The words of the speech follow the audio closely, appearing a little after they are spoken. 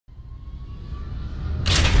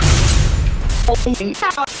Front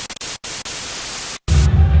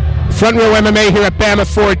Row MMA here at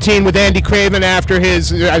BAMMA 14 with Andy Craven after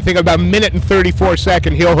his, I think, about a minute and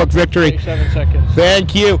 34-second heel hook victory. 7 seconds.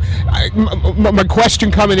 Thank you. My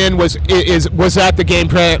question coming in was that the game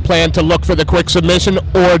plan to look for the quick submission,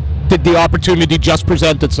 or did the opportunity just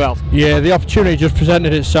present itself? Yeah, the opportunity just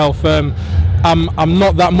presented itself. I'm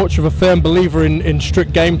not that much of a firm believer in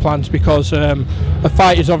strict game plans, because a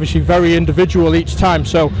fight is obviously very individual each time,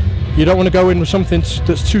 so you don't want to go in with something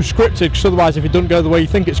that's too scripted, because otherwise if it doesn't go the way you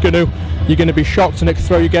think it's going to, you're going to be shocked and it could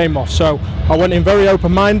throw your game off. So I went in very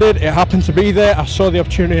open-minded. It happened to be there. I saw the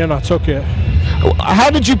opportunity and I took it. How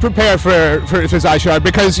did you prepare for Zi Shah?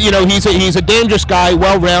 Because, you know, he's a dangerous guy,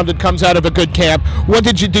 well-rounded, comes out of a good camp. What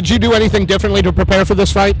did you do anything differently to prepare for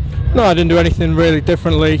this fight? No, I didn't do anything really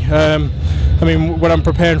differently. I mean, when I'm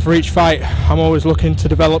preparing for each fight, I'm always looking to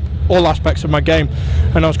develop all aspects of my game,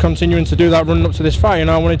 and I was continuing to do that running up to this fight. You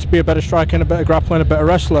know, I wanted to be a better striker and a better grappler and a better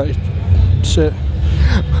wrestler. That's it.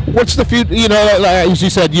 What's the future? You know, as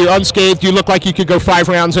you said, you're unscathed. You look like you could go 5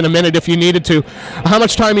 rounds in a minute if you needed to. How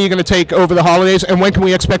much time are you going to take over the holidays, and when can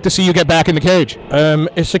we expect to see you get back in the cage?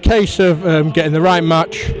 It's a case of getting the right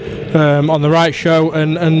match on the right show,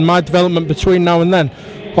 and my development between now and then.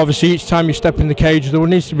 Obviously, each time you step in the cage, there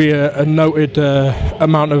needs to be a noted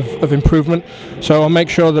amount of improvement. So I'll make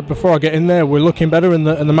sure that before I get in there, we're looking better and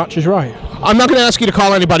the match is right. I'm not going to ask you to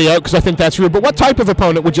call anybody out, because I think that's rude, but what type of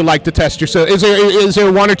opponent would you like to test yourself? Is there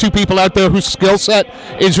 1 or 2 people out there whose skill set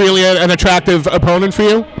is really an attractive opponent for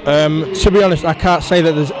you? To be honest, I can't say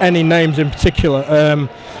that there's any names in particular.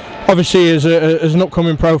 Obviously, as an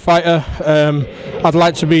upcoming pro fighter, I'd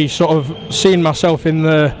like to be sort of seeing myself in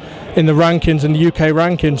the rankings, in the UK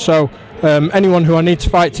rankings. So anyone who I need to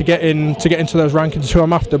fight to get into those rankings is who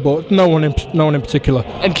I'm after, but no one in particular.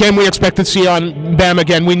 And can we expect to see on BAMMA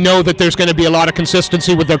again? We know that there's going to be a lot of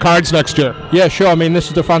consistency with their cards next year. Yeah, sure. I mean, this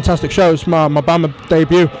is a fantastic show. It's my BAMMA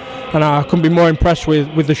debut, and I couldn't be more impressed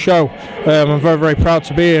with the show. I'm very, very proud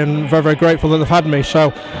to be here and very, very grateful that they've had me.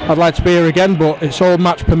 So I'd like to be here again, but it's all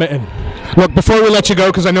match permitting. Look, before we let you go,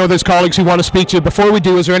 because I know there's colleagues who want to speak to you, before we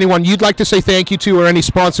do, is there anyone you'd like to say thank you to, or any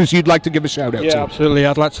sponsors you'd like to give a shout out to? Yeah, absolutely.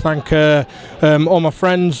 I'd like to thank all my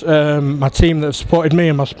friends, my team that have supported me,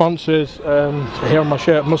 and my sponsors. Here on my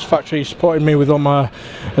shirt, Must Factory, supported me with all my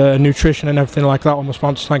nutrition and everything like that. All my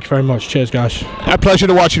sponsors, thank you very much. Cheers, guys. A pleasure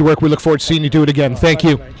to watch you work. We look forward to seeing you do it again. Thank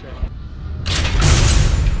you.